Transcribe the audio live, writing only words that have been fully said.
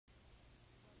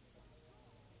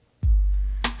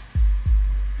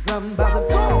Slim.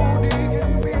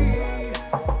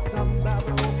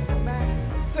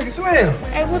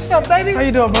 Hey, what's up, baby? How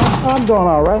you doing, bro? Oh, I'm doing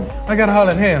all right. I got a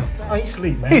holler at him. Oh, he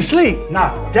sleep, man. He sleep.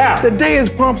 Knocked out. The day is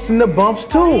bumps and the bumps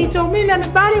too. He told me nothing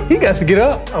about it. He got to get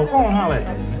up. Oh, go on, holler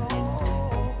at him.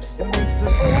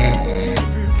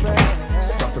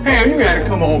 Damn, you gotta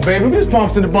come on, baby. This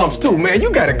bumps and the bumps too, man.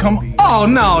 You gotta come. Oh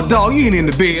no, dog, you ain't in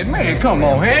the bed, man. Come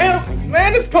on, Ham.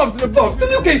 Man, this pumps and the bumps.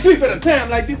 You can't sleep at a time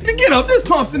like this. Get up. This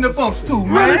pumps and the bumps too,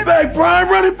 man. Run it back, Brian.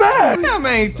 Run it back. Now,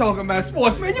 man, ain't talking about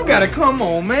sports, man. You gotta come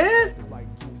on, man.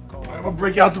 I'm gonna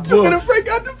break out the You book. gotta break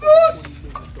out the book.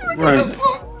 Right.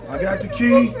 I got the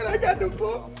key. Man, I got the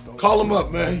book. Call him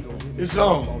up, man. It's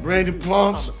on. Brandon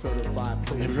Plumps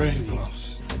and Brandon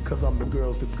Plumps.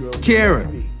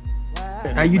 Karen,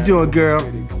 how you doing, girl?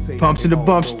 Pumps and the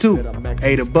bumps too.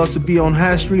 Hey, the bus will be on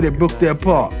High Street at Brookdale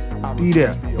Park. Be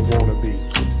there.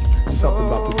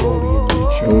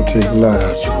 Sure take a lot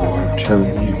out you, boy. I'm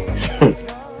telling you.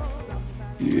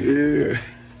 Yeah.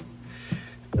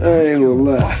 I ain't gonna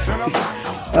lie.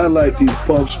 I like these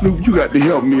pumps. Snoop, you got to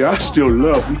help me. I still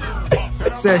love them.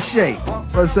 Sashay,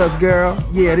 what's up, girl?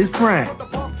 Yeah, this Brian.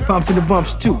 Pumps and the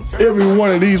bumps too. Every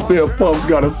one of these pair of pumps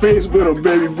got a face with them,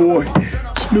 baby boy.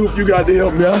 Snoop, you got to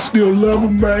help me. I still love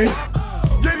them, man.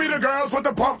 Give me the girls with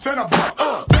the pumps and a bump.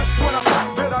 Just when I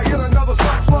pump, then I hit another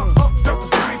slump. Up,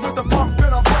 just to see me with the pump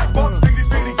and a bump. Bitty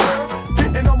bitty girl,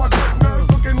 getting on my good nerves,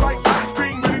 looking like ice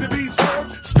cream ready to be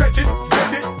served. Stretch it,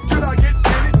 bend it, till I get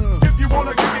in it. If you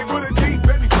wanna give me with a G,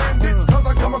 baby, stand it. Cause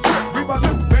I come a grip, read my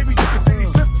lip, baby, you can see me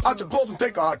slip out your clothes and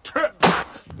take a trip.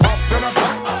 Pumps and a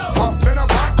bump, pumps and a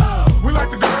bump. We like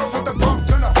the girls with the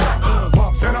pumps and a bump.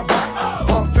 Pumps and a bump,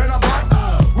 pumps and a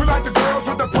bump. We like the girls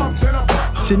with the pumps and a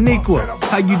bump. Shaniqua,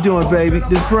 how you doing, baby?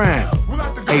 This Brian.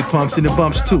 Hey, pumps and the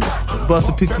bumps too. Bus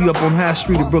will pick you up on High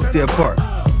Street at Brookdale Park.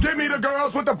 Give me the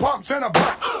girls with the pumps and a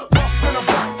bump. Pumps and a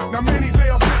bump. Now many say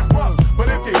a bit rough, but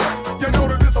if you know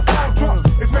that it's a full trunk.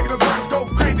 It's making the brothers go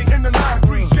crazy in the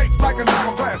 9-3, shaped like an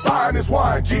hourglass, high in this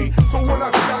YG. So when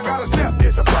I see I got a step,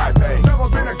 it's a pride thing. Never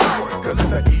been a coward, cause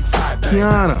it's an east side thing.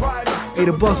 Kiana, hey,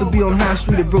 the bus will be on High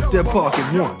Street at Brookdale Park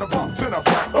at 1. The pumps and a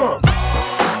bump.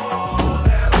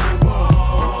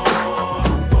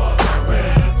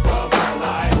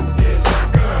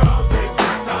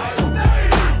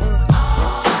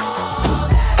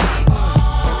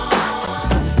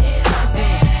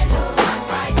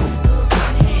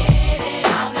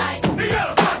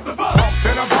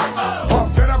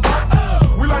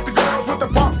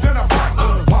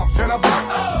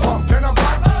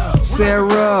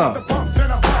 Sarah.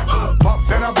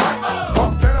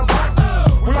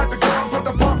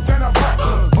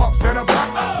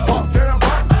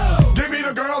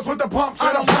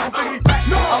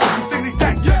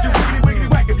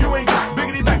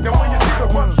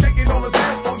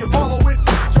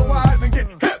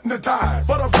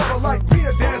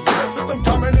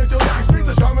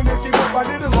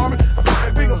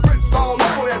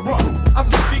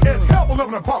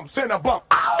 Pumps and a bump.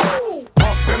 Ow!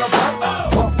 Pumps and a bump.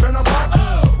 Pumps and a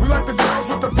bump. We like the girls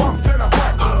with the pumps and a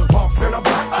bump. Pumps and a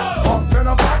bump. Pumps and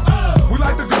a bump. We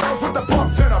like the girls with the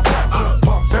pumps and a bump.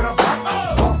 Pumps and a bump.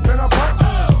 Pumps and a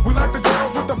bump. We like the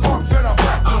girls with the pumps and a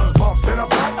bump. Pumps and a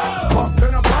bump. Pumps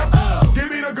and a bump. Give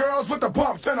me the girls with the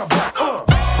pumps and a bump.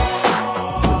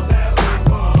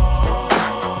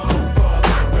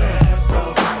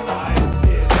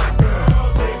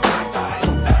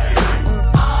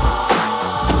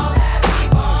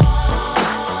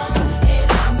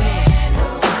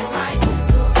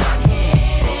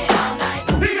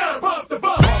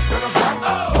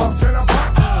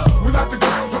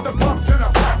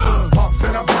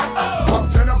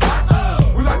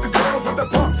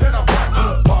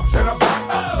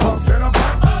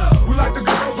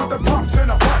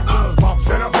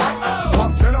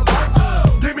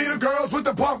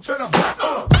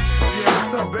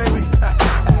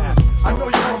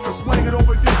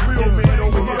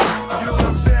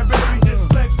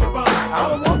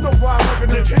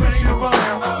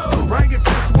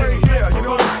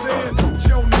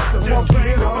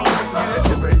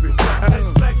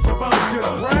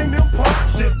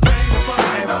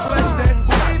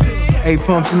 Hey,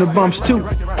 pumps and the bumps too.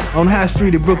 On High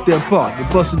Street at Brookdale Park. The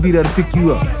bus will be there to pick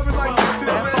you up.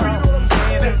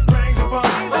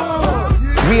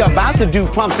 We about to do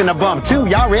pumps and a bump too.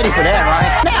 Y'all ready for that,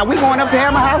 right? Now we going up to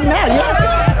Hammer House now,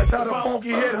 yeah. That's how the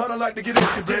funky head hunter like to get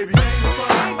at you, baby.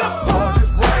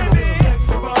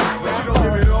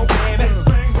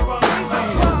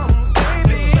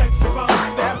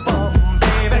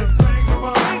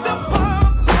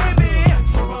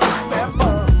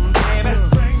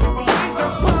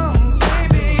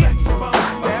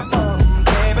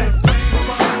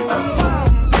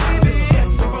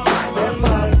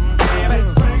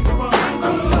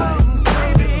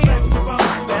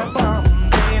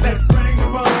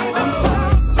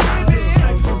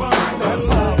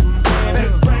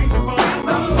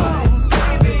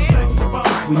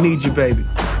 you,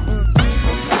 baby.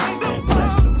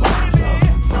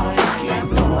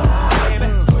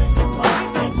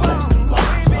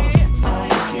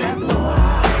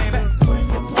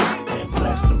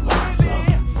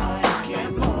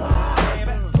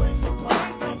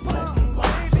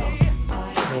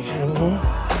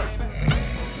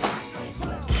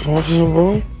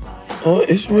 Oh,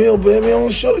 it's real, baby. I'm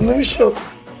gonna show. Let me show.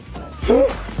 Huh?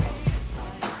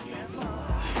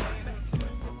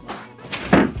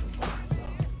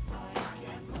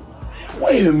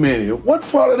 Wait a minute. What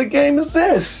part of the game is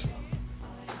this?